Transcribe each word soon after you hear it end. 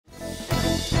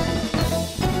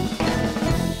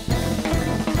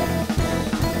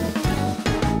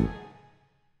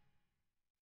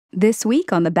This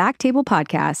week on the BackTable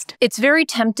podcast. It's very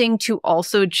tempting to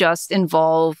also just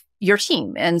involve your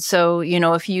team. And so,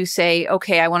 if you say,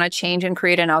 okay, I want to change and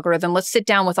create an algorithm, let's sit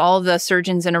down with all the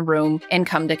surgeons in a room and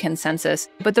come to consensus.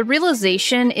 But the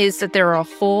realization is that there are a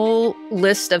whole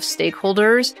list of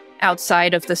stakeholders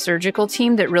outside of the surgical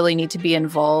team that really need to be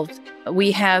involved.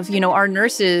 We have, our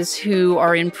nurses who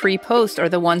are in pre-post are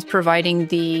the ones providing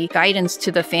the guidance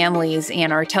to the families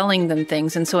and are telling them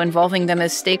things. And so involving them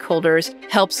as stakeholders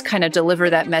helps kind of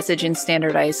deliver that message in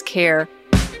standardized care.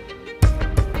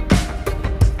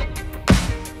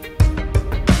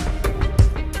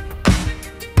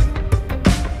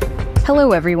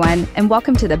 Hello, everyone, and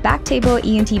welcome to the BackTable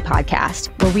ENT podcast,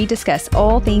 where we discuss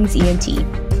all things ENT.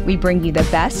 We bring you the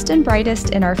best and brightest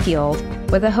in our field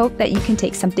with the hope that you can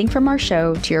take something from our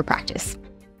show to your practice.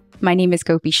 My name is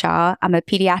Gopi Shah. I'm a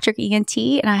pediatric ENT,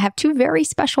 and I have two very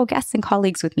special guests and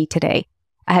colleagues with me today.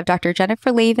 I have Dr.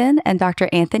 Jennifer Lavin and Dr.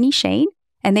 Anthony Sheyn,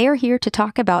 and they are here to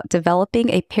talk about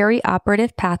developing a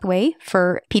perioperative pathway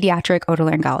for pediatric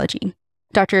otolaryngology.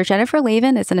 Dr. Jennifer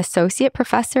Lavin is an associate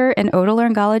professor in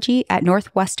otolaryngology at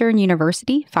Northwestern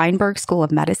University-Feinberg School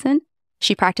of Medicine.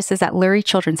 She practices at Lurie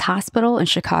Children's Hospital in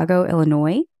Chicago,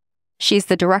 Illinois. She's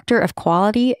the director of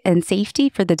quality and safety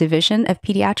for the Division of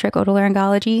Pediatric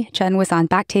Otolaryngology. Jen was on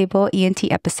BackTable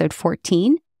ENT episode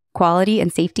 14, Quality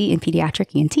and Safety in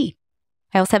Pediatric ENT.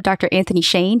 I also have Dr. Anthony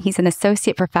Sheyn. He's an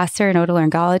associate professor in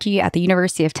otolaryngology at the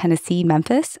University of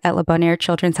Tennesse-Memphis at Le Bon Air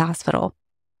Children's Hospital.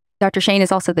 Dr. Sheyn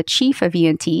is also the chief of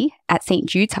ENT at St.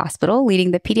 Jude's Hospital,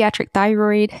 leading the pediatric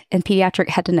thyroid and pediatric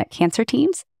head and neck cancer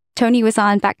teams. Tony was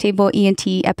on BackTable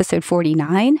ENT episode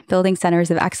 49, Building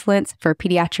Centers of Excellence for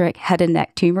Pediatric Head and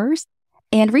Neck Tumors,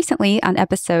 and recently on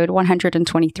episode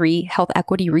 123, Health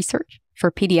Equity Research for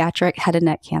Pediatric Head and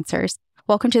Neck Cancers.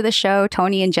 Welcome to the show,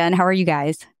 Tony and Jen. How are you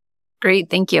guys? Great,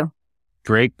 thank you.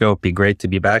 Great, Gopi. Great to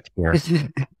be back here.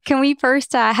 Can we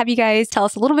first have you guys tell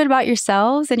us a little bit about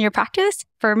yourselves and your practice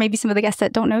for maybe some of the guests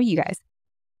that don't know you guys?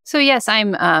 So yes,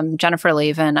 I'm Jennifer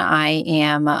Lavin. I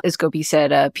am, as Gopi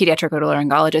said, a pediatric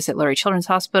otolaryngologist at Lurie Children's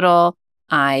Hospital.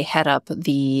 I head up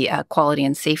the quality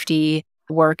and safety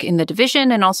work in the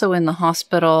division and also in the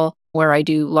hospital, where I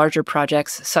do larger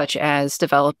projects such as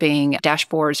developing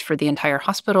dashboards for the entire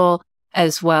hospital,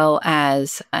 as well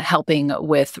as helping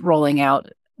with rolling out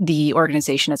the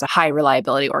organization as a high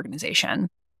reliability organization.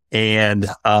 And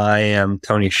I am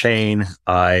Tony Sheyn.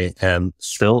 I am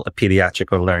still a pediatric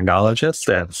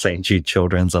otolaryngologist at St. Jude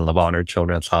Children's and Le Bon Air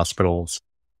Children's Hospitals.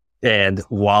 And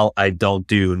while I don't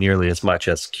do nearly as much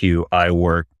as Q, I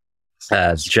work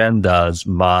as Jen does.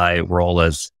 My role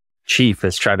as chief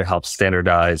is try to help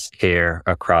standardize care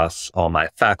across all my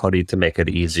faculty to make it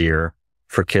easier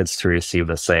for kids to receive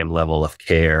the same level of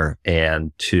care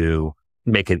and to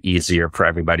make it easier for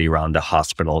everybody around the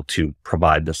hospital to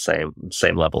provide the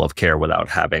same level of care without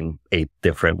having 8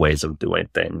 different ways of doing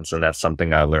things. And that's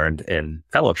something I learned in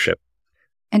fellowship.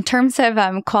 In terms of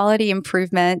quality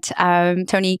improvement,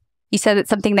 Tony, you said it's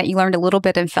something that you learned a little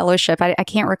bit in fellowship. I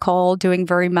can't recall doing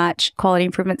very much quality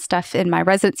improvement stuff in my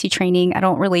residency training. I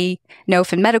don't really know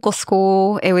if in medical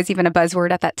school it was even a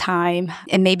buzzword at that time.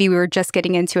 And maybe we were just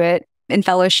getting into it in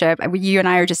fellowship. You and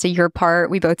I are just a year apart.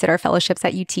 We both did our fellowships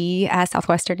at UT,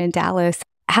 Southwestern in Dallas.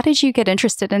 How did you get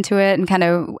interested into it and kind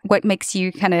of what makes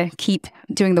you kind of keep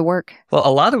doing the work? Well,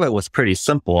 a lot of it was pretty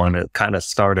simple, and it kind of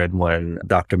started when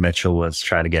Dr. Mitchell was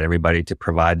trying to get everybody to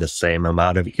provide the same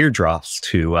amount of ear drops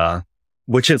to,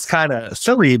 which is kind of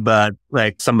silly, but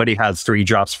like somebody has 3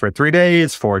 drops for 3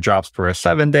 days, 4 drops for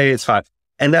 7 days, 5,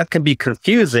 and that can be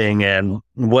confusing. And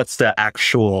what's the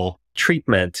actual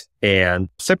treatment? And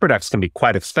Ciprodex can be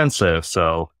quite expensive.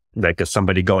 So like, is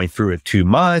somebody going through it too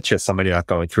much? Is somebody not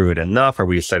going through it enough? Are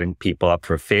we setting people up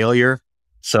for failure?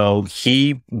 So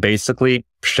he basically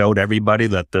showed everybody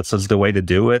that this is the way to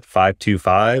do it,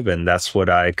 5-2-5. And that's what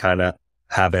I kind of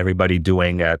have everybody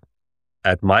doing at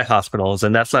my hospitals.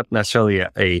 And that's not necessarily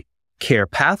a care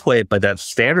pathway, but that's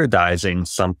standardizing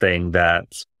something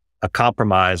that's a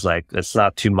compromise. Like, it's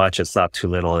not too much, it's not too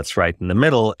little, it's right in the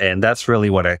middle. And that's really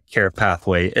what a care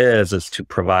pathway is to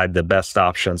provide the best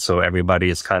option so everybody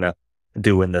is kind of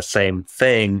doing the same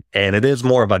thing. And it is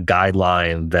more of a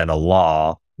guideline than a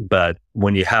law. But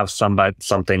when you have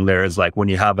something, there's like when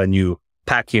you have a new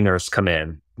PACU nurse come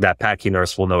in, that PACU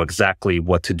nurse will know exactly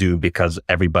what to do because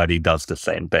everybody does the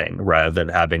same thing, rather than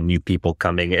having new people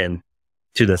coming in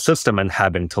to the system and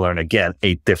having to learn, again,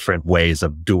 8 different ways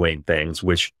of doing things,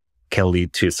 which can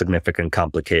lead to significant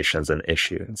complications and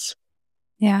issues.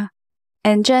 Yeah.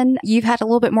 And Jen, you've had a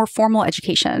little bit more formal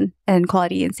education in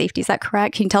quality and safety. Is that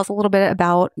correct? Can you tell us a little bit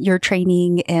about your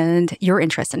training and your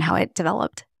interest in how it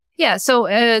developed? Yeah, so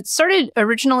it started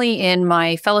originally in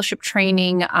my fellowship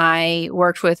training. I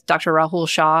worked with Dr. Rahul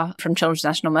Shah from Children's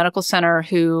National Medical Center,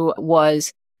 who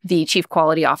was the chief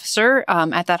quality officer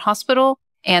at that hospital.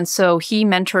 And so he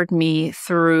mentored me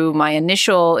through my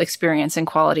initial experience in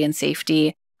quality and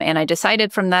safety. And I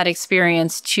decided from that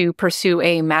experience to pursue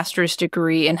a master's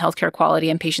degree in healthcare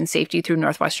quality and patient safety through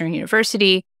Northwestern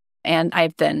University. And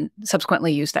I've then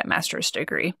subsequently used that master's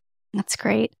degree. That's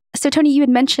great. So, Tony, you had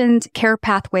mentioned care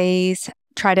pathways,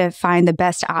 try to find the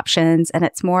best options, and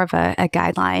it's more of a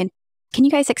guideline. Can you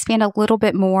guys expand a little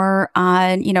bit more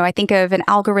on, I think of an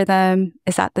algorithm.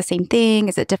 Is that the same thing?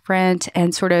 Is it different?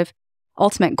 And sort of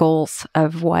ultimate goals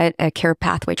of what a care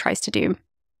pathway tries to do?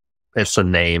 It's a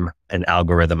name, an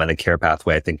algorithm, and a care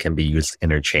pathway, I think, can be used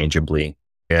interchangeably.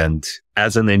 And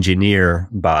as an engineer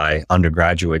by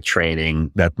undergraduate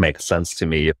training, that makes sense to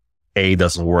me. If A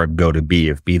doesn't work, go to B.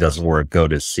 If B doesn't work, go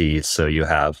to C. So you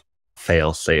have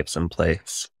fail safes in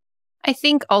place. I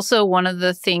think also one of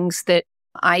the things that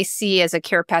I see as a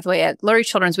care pathway at Lurie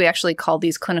Children's, we actually call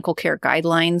these clinical care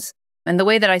guidelines. And the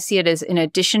way that I see it is, in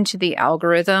addition to the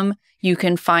algorithm, you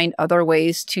can find other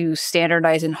ways to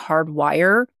standardize and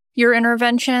hardwire your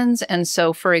interventions. And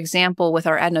so, for example, with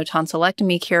our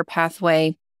adenotonsillectomy care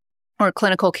pathway or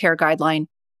clinical care guideline,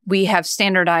 we have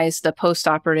standardized the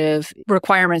postoperative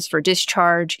requirements for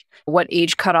discharge, what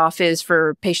age cutoff is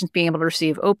for patients being able to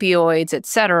receive opioids, et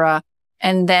cetera.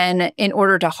 And then in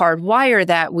order to hardwire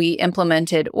that, we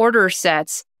implemented order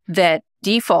sets that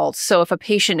default. So if a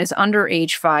patient is under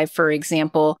age 5, for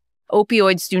example,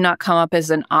 opioids do not come up as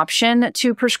an option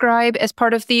to prescribe as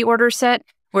part of the order set.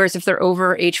 Whereas if they're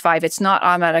over age 5, it's not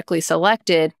automatically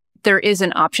selected. There is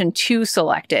an option to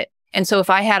select it. And so if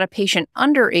I had a patient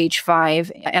under age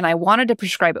 5 and I wanted to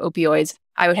prescribe opioids,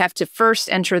 I would have to first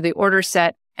enter the order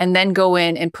set and then go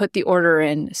in and put the order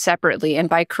in separately. And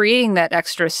by creating that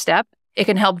extra step, it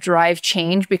can help drive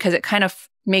change because it kind of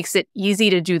makes it easy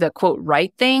to do the quote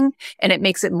right thing, and it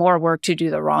makes it more work to do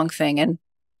the wrong thing. And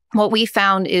what we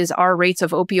found is our rates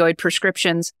of opioid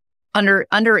prescriptions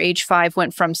under age 5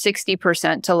 went from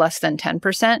 60% to less than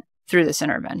 10% through this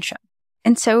intervention.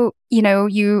 And so,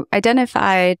 you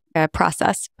identified a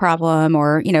process problem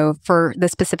or, for the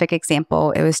specific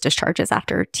example, it was discharges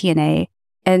after TNA.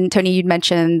 And Tony, you'd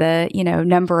mentioned the,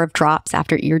 number of drops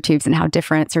after ear tubes and how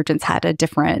different surgeons had a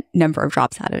different number of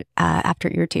drops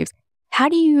after ear tubes. How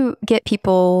do you get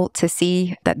people to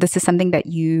see that this is something that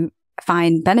you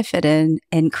find benefit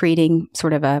in creating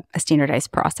sort of a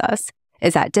standardized process?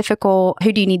 Is that difficult?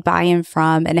 Who do you need buy-in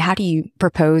from? And how do you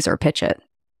propose or pitch it?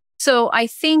 So I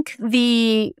think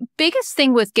the biggest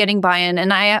thing with getting buy-in,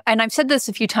 and I've said this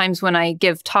a few times when I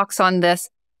give talks on this,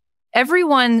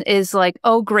 everyone is like,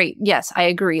 oh, great. Yes, I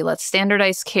agree. Let's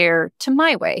standardize care to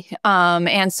my way.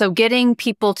 And so getting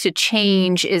people to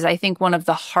change is, I think, one of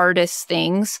the hardest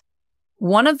things.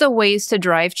 One of the ways to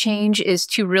drive change is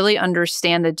to really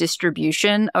understand the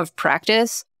distribution of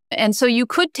practice. And so you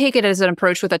could take it as an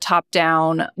approach with a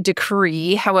top-down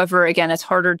decree. However, again, it's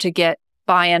harder to get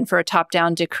buy-in for a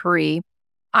top-down decree.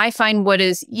 I find what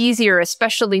is easier,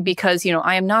 especially because,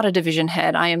 I am not a division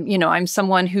head. I'm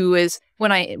someone who is,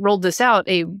 when I rolled this out,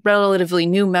 a relatively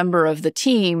new member of the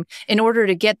team. In order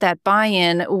to get that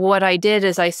buy-in, what I did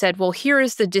is I said, well, here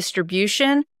is the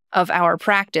distribution of our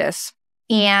practice.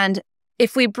 And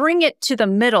if we bring it to the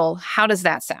middle, how does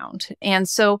that sound? And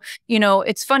so,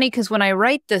 it's funny because when I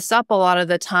write this up, a lot of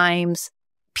the times,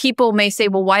 people may say,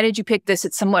 well, why did you pick this?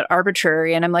 It's somewhat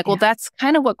arbitrary. And I'm like, well, that's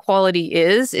kind of what quality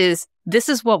is this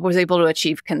is what was able to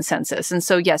achieve consensus. And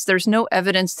so, yes, there's no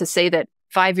evidence to say that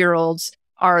 5-year-olds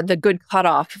are the good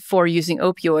cutoff for using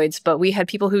opioids, but we had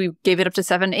people who gave it up to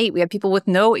 7, 8. We had people with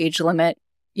no age limit.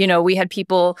 We had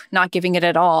people not giving it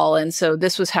at all. And so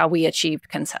this was how we achieved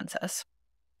consensus.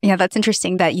 Yeah, that's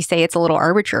interesting that you say it's a little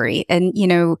arbitrary. And,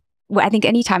 I think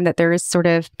anytime that there is sort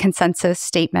of consensus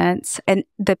statements and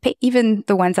even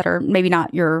the ones that are maybe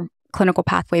not your clinical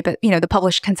pathway, but, the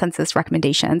published consensus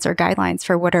recommendations or guidelines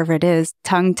for whatever it is,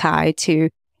 tongue-tied to,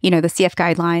 the CF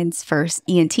guidelines for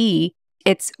ENT,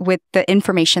 it's with the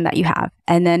information that you have.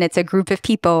 And then it's a group of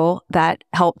people that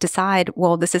help decide,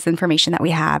 well, this is information that we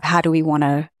have.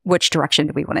 Which direction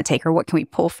do we want to take or what can we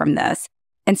pull from this?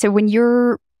 And so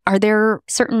are there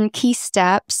certain key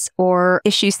steps or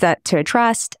issues that to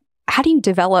address? How do you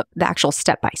develop the actual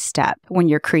step-by-step when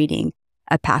you're creating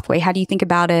a pathway? How do you think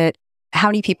about it? How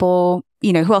many people,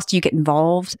 who else do you get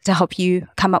involved to help you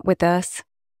come up with this?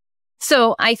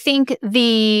 So I think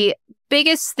the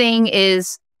biggest thing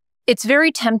is it's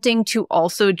very tempting to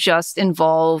also just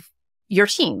involve your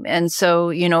team. And so,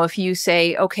 if you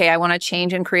say, okay, I want to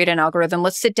change and create an algorithm,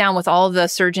 let's sit down with all the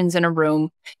surgeons in a room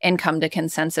and come to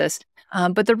consensus.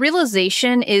 But the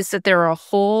realization is that there are a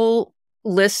whole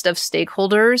list of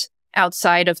stakeholders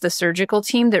outside of the surgical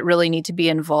team that really need to be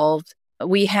involved.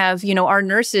 We have, our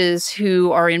nurses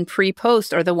who are in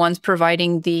pre-post are the ones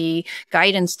providing the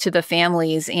guidance to the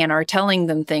families and are telling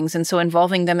them things. And so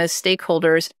involving them as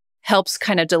stakeholders helps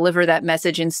kind of deliver that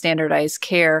message in standardized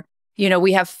care.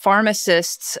 We have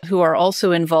pharmacists who are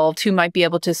also involved who might be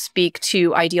able to speak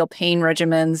to ideal pain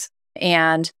regimens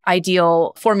and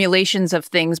ideal formulations of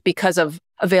things because of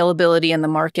availability in the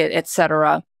market, et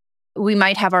cetera. We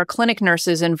might have our clinic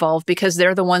nurses involved because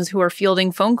they're the ones who are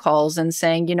fielding phone calls and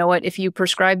saying, you know what, if you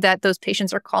prescribe that, those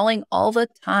patients are calling all the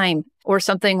time or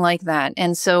something like that.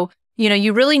 And so,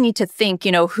 you really need to think,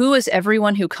 who is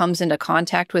everyone who comes into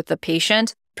contact with the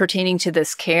patient pertaining to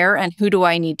this care and who do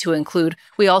I need to include?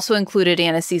 We also included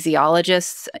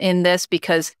anesthesiologists in this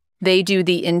because they do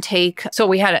the intake. So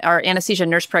we had our anesthesia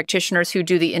nurse practitioners who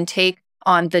do the intake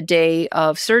on the day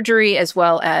of surgery, as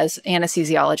well as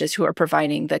anesthesiologists who are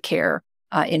providing the care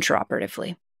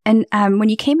intraoperatively. And when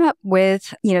you came up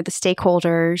with, the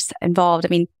stakeholders involved,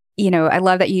 I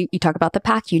love that you talk about the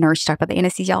PACU nurse, you talk about the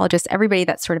anesthesiologist, everybody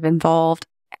that's sort of involved.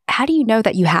 How do you know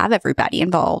that you have everybody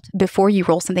involved before you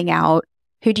roll something out?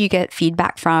 Who do you get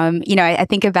feedback from? I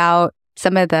think about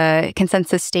some of the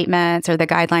consensus statements or the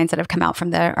guidelines that have come out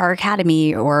from our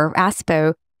academy or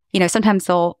ASPO. Sometimes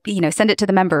they'll, send it to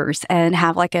the members and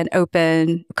have like an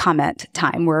open comment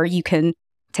time where you can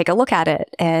take a look at it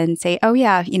and say, oh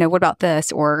yeah, what about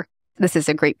this? Or this is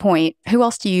a great point. Who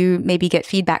else do you maybe get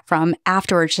feedback from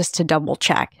afterwards just to double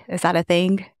check? Is that a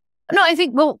thing? No, I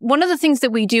think, one of the things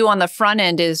that we do on the front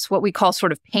end is what we call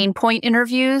sort of pain point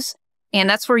interviews. And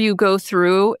that's where you go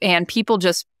through and people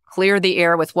just clear the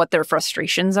air with what their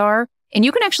frustrations are. And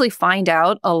you can actually find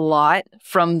out a lot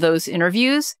from those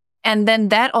interviews. And then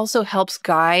that also helps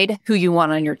guide who you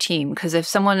want on your team. Because if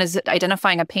someone is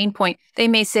identifying a pain point, they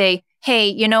may say, hey,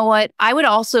 you know what? I would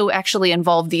also actually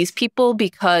involve these people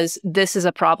because this is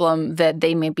a problem that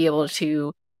they may be able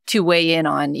to weigh in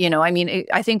on.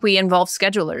 I think we involve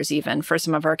schedulers even for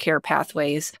some of our care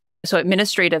pathways. So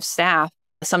administrative staff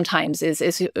sometimes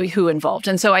is who involved.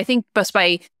 And so I think just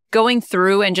by going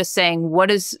through and just saying, what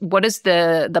is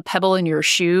the pebble in your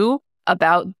shoe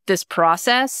about this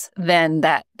process, then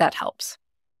that helps.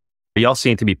 You also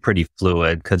need to be pretty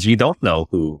fluid because you don't know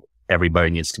who everybody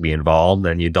needs to be involved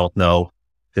and you don't know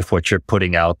if what you're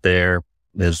putting out there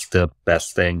is the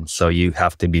best thing. So you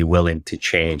have to be willing to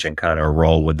change and kind of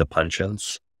roll with the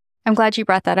punches. I'm glad you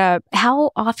brought that up.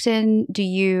 How often do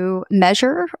you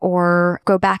measure or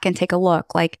go back and take a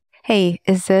look? Like, hey,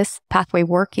 is this pathway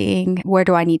working? Where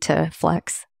do I need to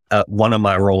flex? One of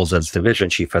my roles as division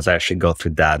chief is I actually go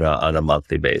through data on a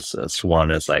monthly basis. One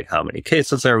is like, how many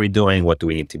cases are we doing? What do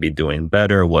we need to be doing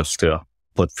better? What's to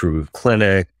put through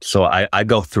clinic? So I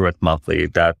go through it monthly.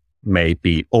 That may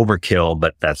be overkill,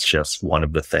 but that's just one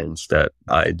of the things that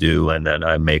I do. And then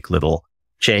I make little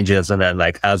changes. And then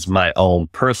like as my own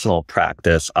personal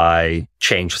practice, I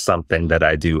change something that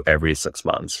I do every 6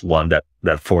 months. One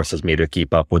that forces me to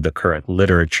keep up with the current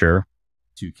literature.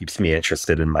 Two, keeps me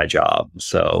interested in my job.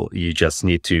 So you just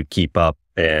need to keep up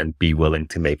and be willing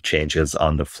to make changes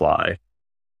on the fly.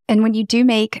 And when you do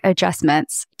make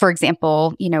adjustments, for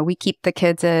example, we keep the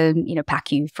kids in,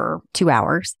 PACU for 2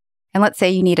 hours. And let's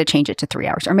say you need to change it to 3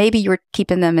 hours, or maybe you're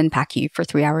keeping them in PACU for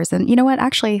 3 hours. And you know what?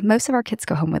 Actually, most of our kids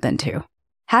go home within 2.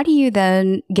 How do you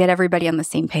then get everybody on the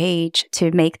same page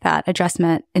to make that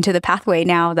adjustment into the pathway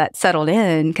now that's settled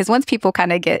in? Because once people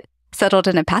kind of get settled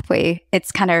in a pathway,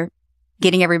 it's kind of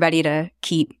getting everybody to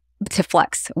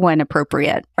flex when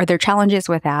appropriate. Are there challenges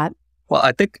with that? Well,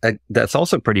 I think that's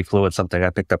also pretty fluid, something I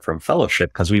picked up from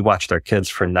fellowship, because we watched our kids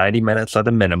for 90 minutes at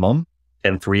a minimum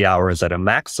and 3 hours at a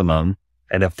maximum.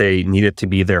 And if they needed to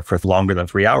be there for longer than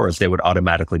 3 hours, they would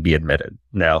automatically be admitted.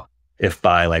 Now, if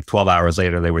by like 12 hours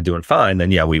later they were doing fine,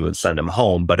 then yeah, we would send them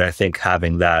home. But I think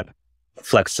having that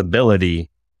flexibility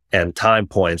and time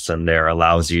points in there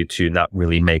allows you to not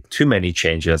really make too many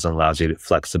changes and allows you the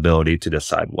flexibility to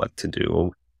decide what to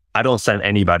do. I don't send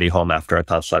anybody home after a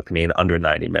tonsillectomy in under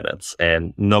 90 minutes.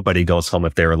 And nobody goes home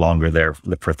if they're longer there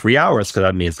for 3 hours, because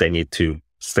that means they need to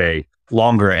stay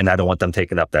longer. And I don't want them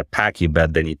taking up that PACU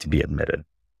bed. They need to be admitted.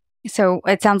 So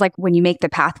it sounds like when you make the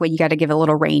pathway, you got to give a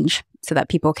little range so that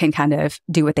people can kind of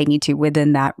do what they need to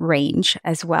within that range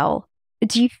as well.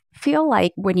 Do you feel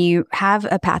like when you have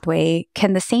a pathway,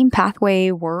 can the same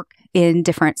pathway work in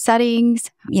different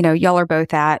settings? Y'all are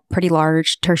both at pretty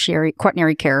large tertiary,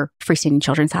 quaternary care, freestanding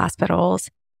children's hospitals.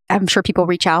 I'm sure people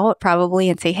reach out probably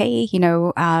and say, hey,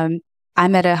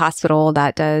 I'm at a hospital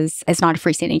it's not a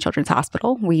freestanding children's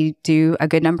hospital. We do a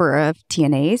good number of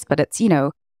TNAs, but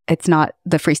it's not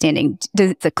the freestanding.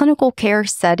 Does the clinical care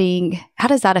setting, how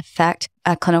does that affect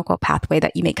a clinical pathway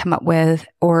that you may come up with?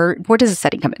 Or where does the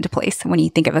setting come into place when you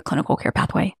think of a clinical care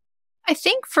pathway? I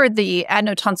think for the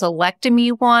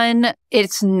adenotonsillectomy one,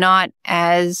 it's not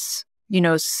as,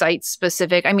 site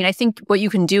specific. I mean, I think what you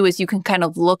can do is you can kind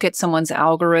of look at someone's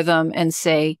algorithm and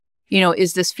say,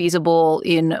 is this feasible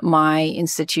in my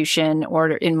institution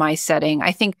or in my setting?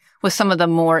 I think with some of the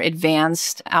more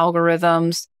advanced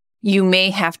algorithms, you may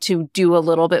have to do a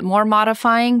little bit more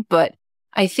modifying, but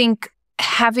I think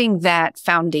having that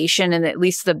foundation and at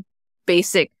least the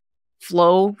basic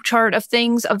flow chart of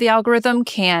things of the algorithm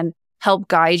can help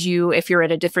guide you if you're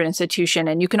at a different institution,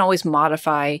 and you can always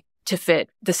modify to fit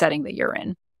the setting that you're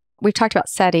in. We've talked about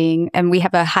setting, and we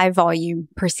have a high volume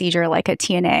procedure like a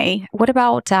TNA. What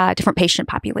about different patient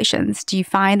populations? Do you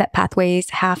find that pathways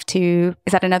is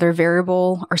that another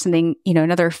variable or something,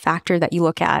 another factor that you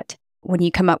look at when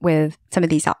you come up with some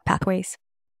of these pathways?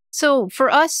 So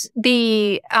for us,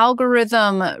 the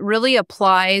algorithm really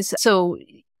applies. So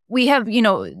we have,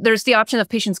 there's the option of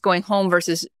patients going home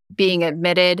versus being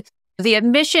admitted. The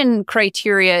admission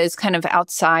criteria is kind of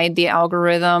outside the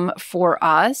algorithm for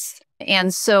us.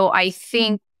 And so I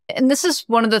think, and this is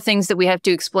one of the things that we have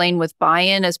to explain with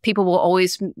buy-in, as people will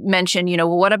always mention,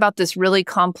 well, what about this really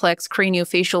complex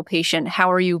craniofacial patient?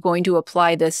 How are you going to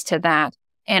apply this to that?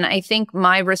 And I think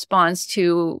my response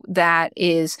to that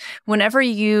is whenever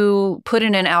you put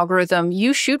in an algorithm,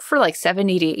 you shoot for like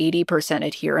 70 to 80%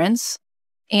 adherence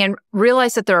and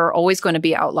realize that there are always going to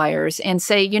be outliers and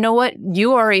say, you know what,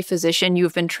 you are a physician.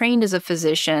 You've been trained as a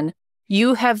physician.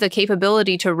 You have the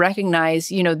capability to recognize,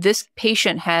 this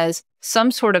patient has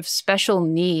some sort of special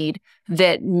need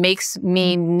that makes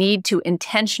me need to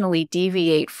intentionally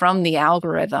deviate from the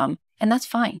algorithm. And that's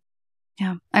fine.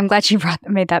 Yeah, I'm glad you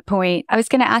made that point. I was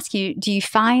going to ask you, do you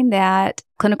find that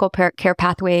clinical care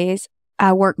pathways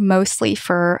work mostly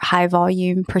for high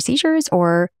volume procedures,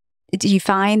 or do you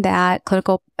find that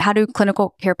how do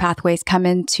clinical care pathways come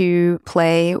into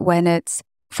play when it's,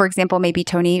 for example, maybe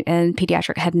Tony and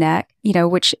pediatric head and neck,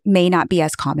 which may not be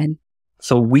as common?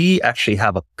 So we actually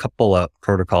have a couple of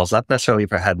protocols, not necessarily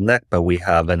for head and neck, but we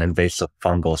have an invasive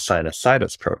fungal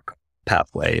sinusitis protocol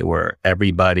pathway where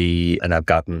everybody, and I've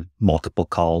gotten multiple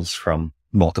calls from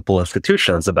multiple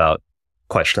institutions about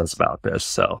questions about this.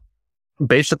 So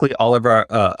basically a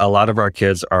lot of our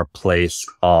kids are placed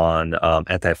on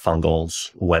antifungals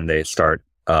when they start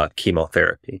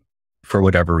chemotherapy for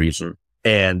whatever reason.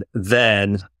 And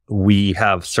then we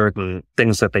have certain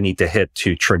things that they need to hit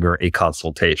to trigger a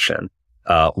consultation.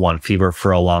 One, fever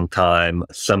for a long time,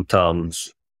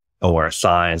 symptoms or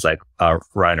signs like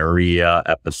rhinorrhea,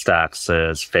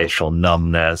 epistaxis, facial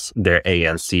numbness. Their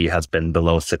ANC has been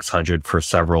below 600 for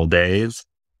several days.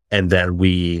 And then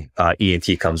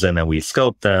ENT comes in and we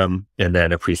scope them. And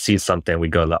then if we see something, we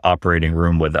go to the operating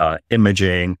room with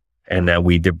imaging. And then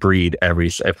we debride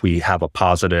if we have a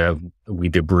positive,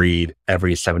 we debride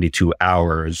every 72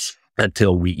 hours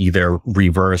until we either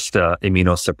reverse the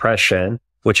immunosuppression,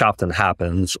 which often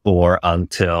happens, or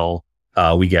until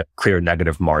we get clear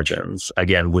negative margins,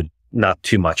 again, with not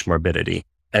too much morbidity.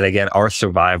 And again, our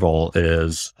survival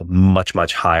is much,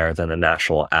 much higher than the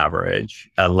national average.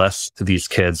 Unless these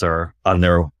kids are on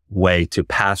their way to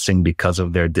passing because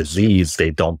of their disease, they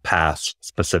don't pass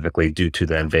specifically due to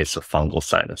the invasive fungal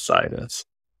sinusitis,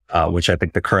 which I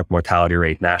think the current mortality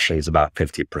rate nationally is about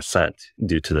 50%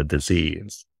 due to the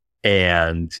disease.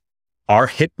 And our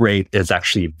hit rate is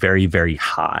actually very, very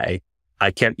high.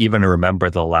 I can't even remember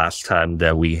the last time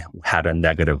that we had a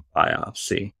negative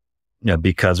biopsy,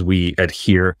 because we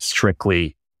adhere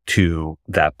strictly to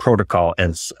that protocol.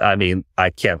 And I mean, I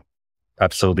can't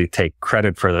absolutely take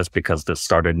credit for this because this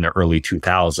started in the early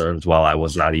 2000s while I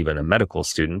was not even a medical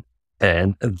student.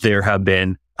 And there have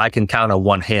been, I can count on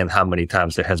one hand how many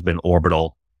times there has been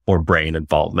orbital or brain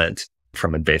involvement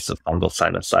from invasive fungal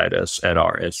sinusitis at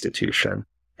our institution.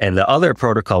 And the other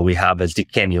protocol we have is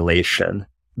decannulation,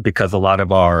 because a lot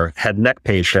of our head and neck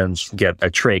patients get a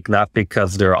trach, not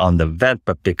because they're on the vent,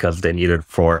 but because they need it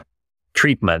for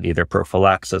treatment, either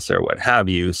prophylaxis or what have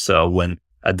you. So when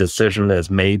a decision is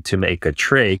made to make a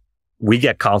trach, we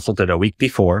get consulted a week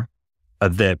before.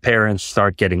 The parents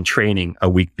start getting training a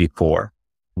week before.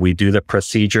 We do the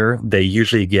procedure. They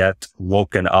usually get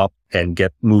woken up and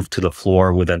get moved to the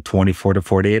floor within 24 to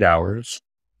 48 hours.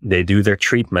 They do their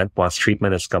treatment. Once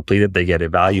treatment is completed, they get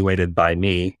evaluated by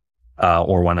me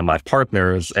or one of my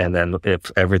partners. And then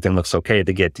if everything looks okay,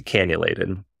 they get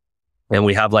decannulated. And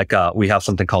we have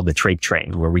something called the trach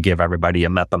train, where we give everybody a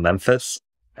Tennesse-Memphis.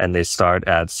 and they start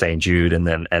at St. Jude and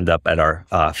then end up at our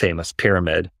famous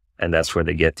pyramid. And that's where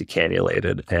they get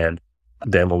decannulated. And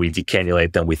then when we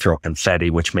decannulate them, we throw confetti,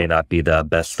 which may not be the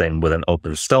best thing with an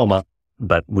open stoma,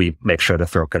 but we make sure to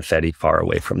throw confetti far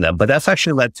away from them. But that's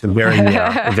actually led to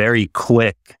very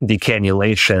quick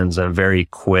decannulations and very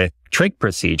quick trach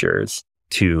procedures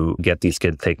to get these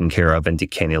kids taken care of and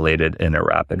decannulated in a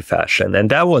rapid fashion. And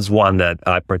that was one that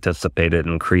I participated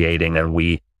in creating, and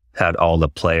we had all the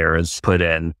players put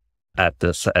in at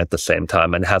the same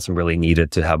time, and hasn't really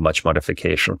needed to have much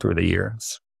modification through the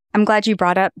years. I'm glad you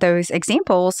brought up those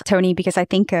examples, Tony, because I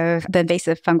think of the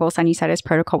invasive fungal sinusitis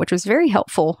protocol, which was very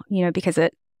helpful, because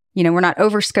we're not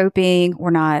over-scoping,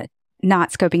 we're not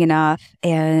scoping enough.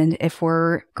 And if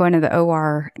we're going to the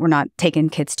OR, we're not taking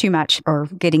kids too much or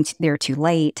getting there too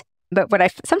late. But what I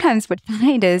sometimes would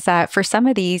find is that for some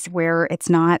of these where it's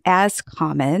not as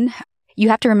common, you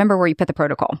have to remember where you put the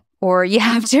protocol, or you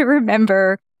have to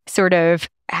remember sort of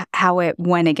how it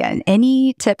went again.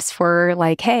 Any tips for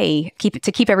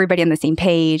keep everybody on the same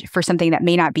page for something that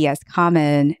may not be as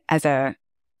common as a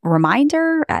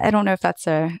reminder? I don't know if that's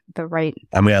the right.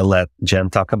 I'm going to let Jen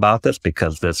talk about this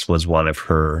because this was one of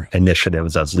her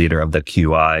initiatives as leader of the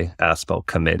QI ASPO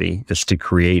committee, is to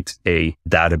create a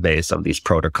database of these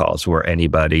protocols where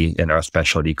anybody in our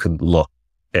specialty could look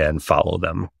and follow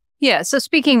them. Yeah. So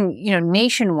speaking,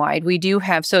 nationwide, we do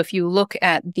have, so if you look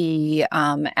at the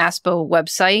ASPO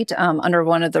website, under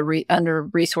one of the under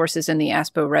resources in the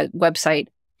ASPO website,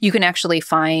 you can actually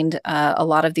find a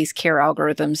lot of these care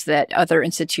algorithms that other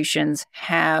institutions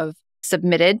have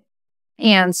submitted.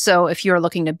 And so if you're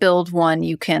looking to build one,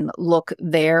 you can look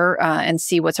there and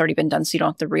see what's already been done so you don't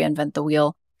have to reinvent the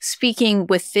wheel. Speaking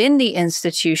within the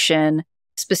institution,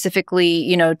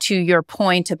 specifically, to your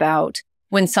point about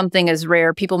when something is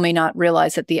rare, people may not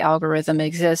realize that the algorithm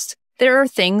exists. There are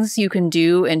things you can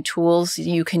do and tools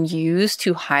you can use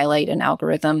to highlight an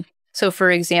algorithm. So for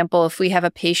example, if we have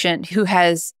a patient who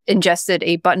has ingested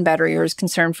a button battery or is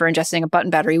concerned for ingesting a button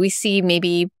battery, we see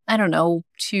maybe,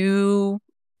 2,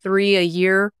 3 a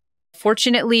year.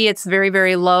 Fortunately, it's very,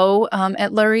 very low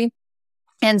at Lurie.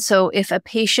 And so if a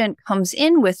patient comes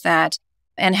in with that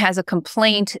and has a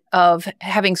complaint of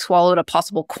having swallowed a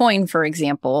possible coin, for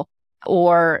example,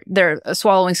 or they're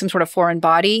swallowing some sort of foreign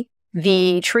body,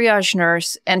 the triage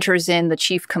nurse enters in the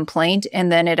chief complaint,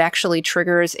 and then it actually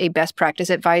triggers a best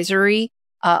practice advisory,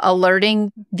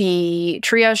 alerting the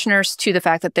triage nurse to the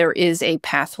fact that there is a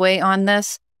pathway on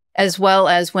this, as well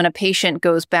as when a patient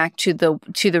goes back to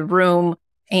the room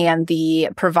and the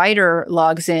provider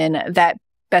logs in, that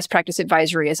best practice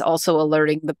advisory is also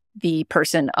alerting the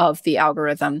person of the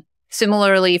algorithm.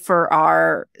 Similarly, for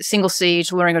our single-stage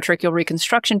laryngotracheal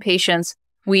reconstruction patients,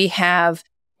 we have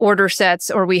order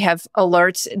sets or we have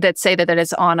alerts that say that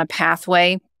it's on a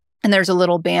pathway. And there's a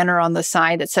little banner on the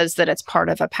side that says that it's part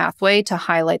of a pathway to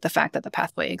highlight the fact that the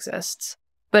pathway exists.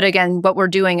 But again, what we're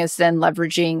doing is then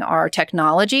leveraging our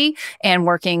technology and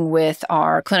working with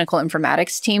our clinical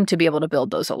informatics team to be able to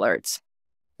build those alerts.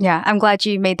 Yeah, I'm glad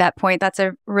you made that point. That's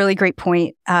a really great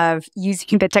point of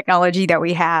using the technology that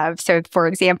we have. So for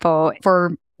example,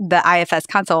 for the IFS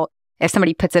consult, if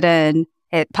somebody puts it in,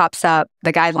 it pops up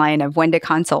the guideline of when to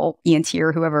consult ENT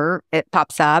or whoever, it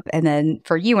pops up. And then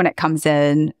for you, when it comes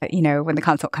in, when the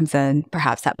consult comes in,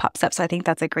 perhaps that pops up. So I think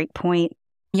that's a great point.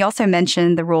 You also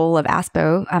mentioned the role of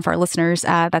ASPO for our listeners.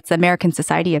 That's the American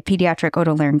Society of Pediatric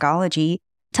Otolaryngology.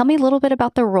 Tell me a little bit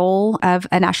about the role of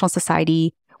a national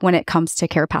society when it comes to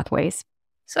care pathways.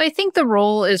 So I think the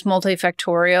role is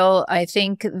multifactorial. I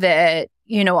think that,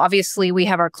 obviously we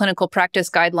have our clinical practice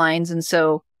guidelines. And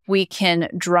so we can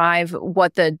drive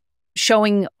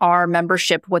showing our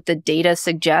membership what the data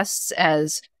suggests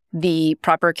as the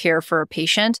proper care for a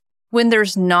patient. When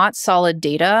there's not solid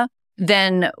data,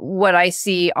 then what I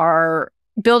see are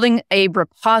building a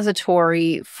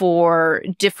repository for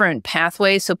different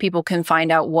pathways so people can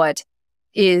find out what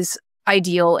is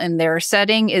ideal in their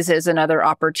setting is another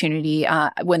opportunity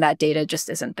when that data just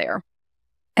isn't there.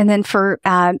 And then for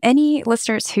any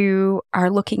listeners who are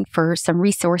looking for some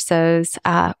resources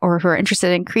or who are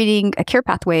interested in creating a care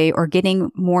pathway or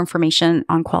getting more information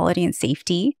on quality and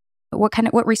safety,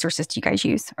 what resources do you guys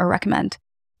use or recommend?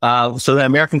 So the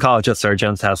American College of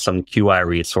Surgeons has some QI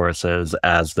resources,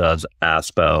 as does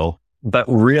ASPO. But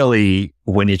really,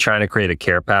 when you're trying to create a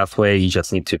care pathway, you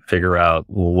just need to figure out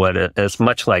it's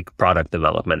much like product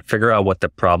development. Figure out what the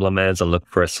problem is and look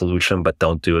for a solution, but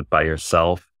don't do it by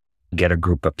yourself. Get a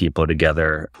group of people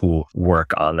together who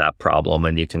work on that problem,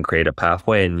 and you can create a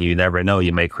pathway. And you never know,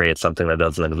 you may create something that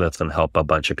doesn't exist and help a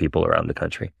bunch of people around the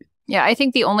country. Yeah, I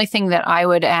think the only thing that I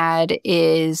would add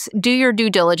is do your due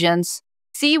diligence.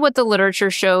 see what the literature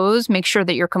shows, make sure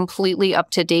that you're completely up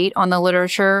to date on the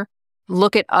literature,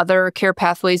 look at other care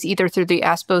pathways, either through the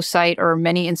ASPO site, or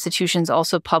many institutions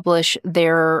also publish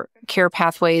their care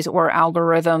pathways or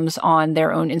algorithms on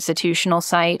their own institutional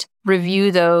site.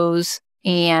 Review those,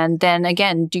 and then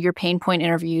again, do your pain point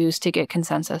interviews to get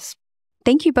consensus.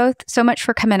 Thank you both so much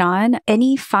for coming on.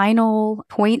 Any final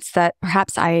points that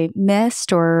perhaps I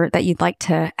missed or that you'd like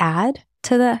to add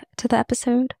to the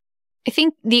episode? I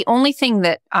think the only thing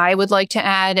that I would like to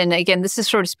add, and again, this is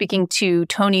sort of speaking to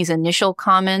Tony's initial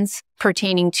comments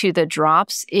pertaining to the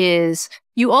drops, is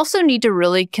you also need to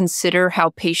really consider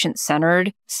how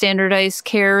patient-centered standardized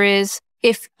care is.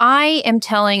 If I am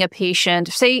telling a patient,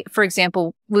 say, for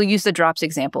example, we'll use the drops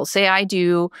example. Say I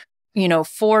do,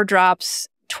 4 drops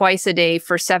twice a day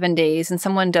for 7 days, and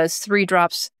someone does 3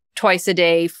 drops twice a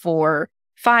day for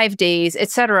 5 days,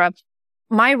 etc.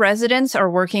 My residents are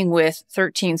working with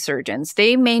 13 surgeons.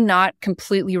 They may not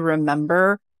completely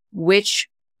remember which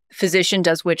physician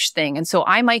does which thing. And so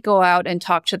I might go out and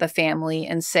talk to the family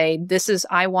and say,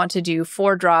 I want to do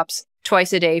 4 drops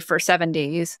twice a day for 7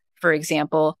 days, for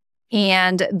example.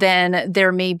 And then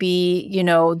there may be,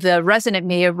 the resident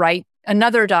may write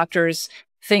another doctor's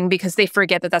thing because they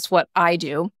forget that that's what I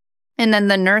do. And then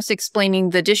the nurse explaining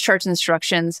the discharge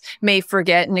instructions may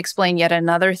forget and explain yet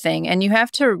another thing. And you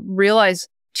have to realize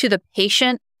to the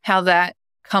patient how that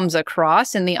comes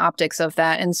across in the optics of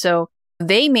that. And so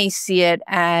they may see it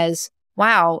as,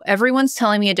 wow, everyone's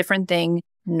telling me a different thing.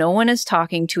 No one is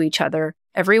talking to each other.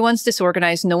 Everyone's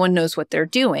disorganized. No one knows what they're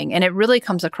doing. And it really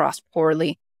comes across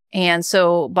poorly. And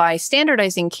so by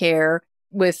standardizing care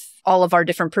with all of our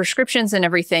different prescriptions and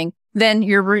everything, then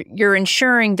you're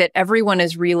ensuring that everyone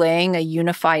is relaying a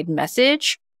unified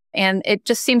message. And it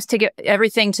just seems to get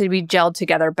everything to be gelled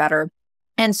together better.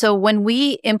 And so when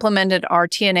we implemented our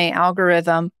TNA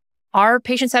algorithm, our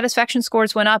patient satisfaction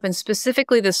scores went up, and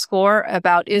specifically the score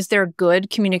about is there good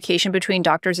communication between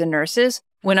doctors and nurses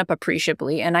went up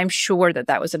appreciably. And I'm sure that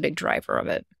that was a big driver of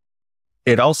it.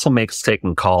 It also makes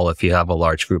taking call if you have a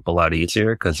large group a lot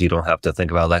easier because you don't have to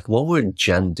think about what would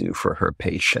Jen do for her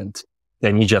patient?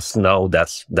 Then you just know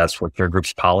that's what your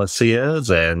group's policy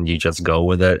is, and you just go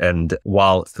with it. And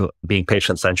while being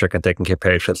patient-centric and taking care of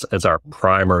patients is our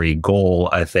primary goal,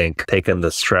 I think taking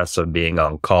the stress of being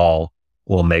on call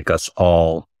will make us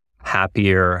all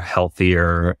happier,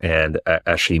 healthier, and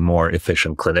actually more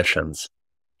efficient clinicians.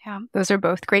 Yeah, those are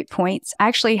both great points. I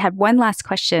actually had one last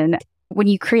question. When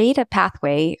you create a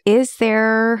pathway, is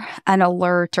there an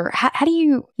alert, or how do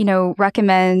you,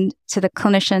 recommend to the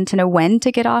clinician to know when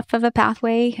to get off of a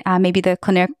pathway? Maybe the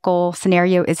clinical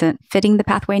scenario isn't fitting the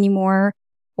pathway anymore,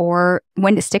 or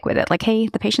when to stick with it. Like, hey,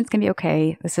 the patient's gonna be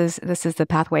okay. This is the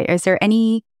pathway. Is there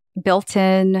any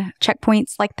built-in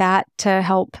checkpoints like that to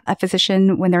help a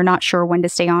physician when they're not sure when to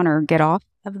stay on or get off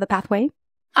of the pathway?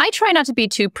 I try not to be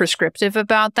too prescriptive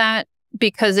about that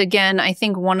because, again, I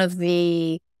think one of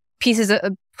the pieces of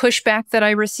pushback that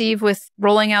I receive with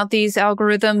rolling out these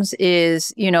algorithms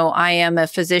is, I am a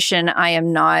physician. I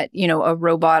am not, a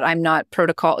robot. I'm not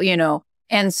protocol,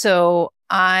 And so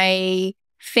I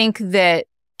think that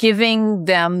giving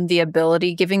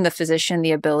the physician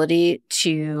the ability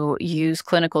to use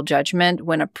clinical judgment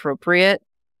when appropriate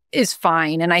is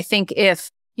fine. And I think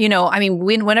if,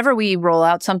 whenever we roll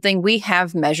out something, we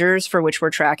have measures for which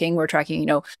we're tracking. We're tracking,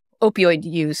 opioid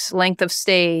use, length of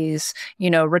stays,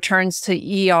 returns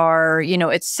to ER,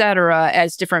 et cetera,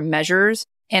 as different measures.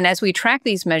 And as we track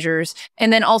these measures,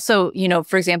 and then also,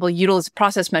 for example,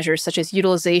 process measures such as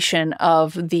utilization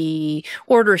of the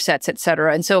order sets, et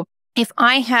cetera. And so if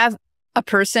I have a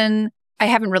person, I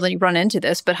haven't really run into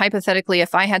this, but hypothetically,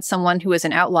 if I had someone who was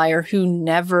an outlier who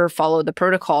never followed the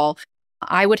protocol,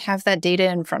 I would have that data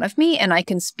in front of me and I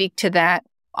can speak to that.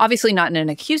 Obviously not in an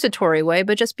accusatory way,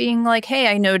 but just being like, hey,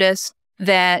 I noticed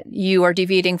that you are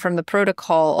deviating from the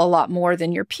protocol a lot more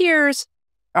than your peers.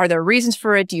 Are there reasons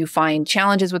for it? Do you find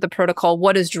challenges with the protocol?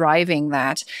 What is driving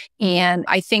that? And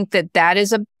I think that that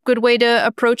is a good way to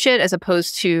approach it as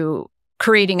opposed to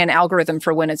creating an algorithm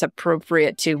for when it's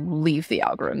appropriate to leave the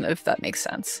algorithm, if that makes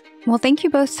sense. Well, thank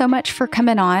you both so much for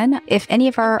coming on. If any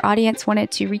of our audience wanted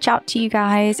to reach out to you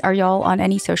guys, are y'all on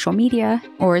any social media,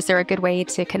 or is there a good way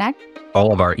to connect?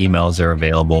 All of our emails are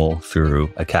available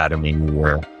through Academy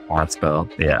or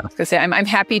OSPO. Yeah. I was gonna say, I'm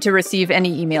happy to receive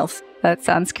any emails. That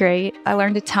sounds great. I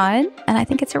learned a ton, and I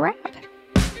think it's a wrap.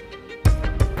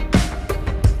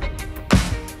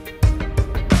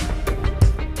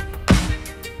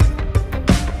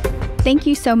 Thank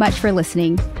you so much for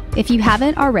listening. If you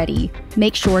haven't already,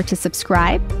 make sure to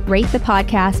subscribe, rate the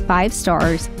podcast 5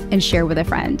 stars, and share with a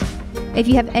friend. If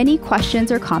you have any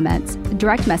questions or comments,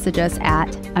 direct message us at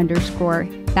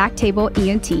 _BackTable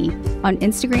ENT on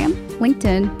Instagram,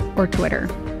 LinkedIn, or Twitter.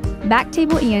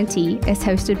 BackTable ENT is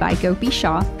hosted by Gopi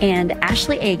Shah and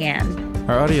Ashley Agan.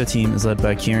 Our audio team is led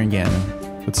by Kieran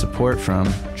Gannon, with support from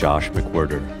Josh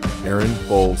McWhirter, Aaron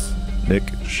Bowles, Nick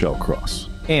Shellcross,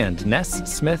 and Ness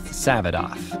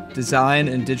Smith-Savadoff. Design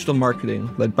and digital marketing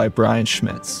led by Brian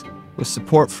Schmitz, with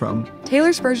support from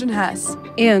Taylor Spurgeon-Hess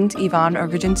and Ivan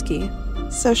Orgodzinsky.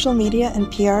 Social media and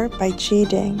PR by Chi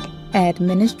Ding.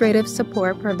 Administrative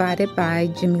support provided by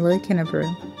Jamila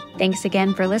Kennebrew. Thanks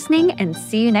again for listening, and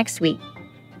see you next week.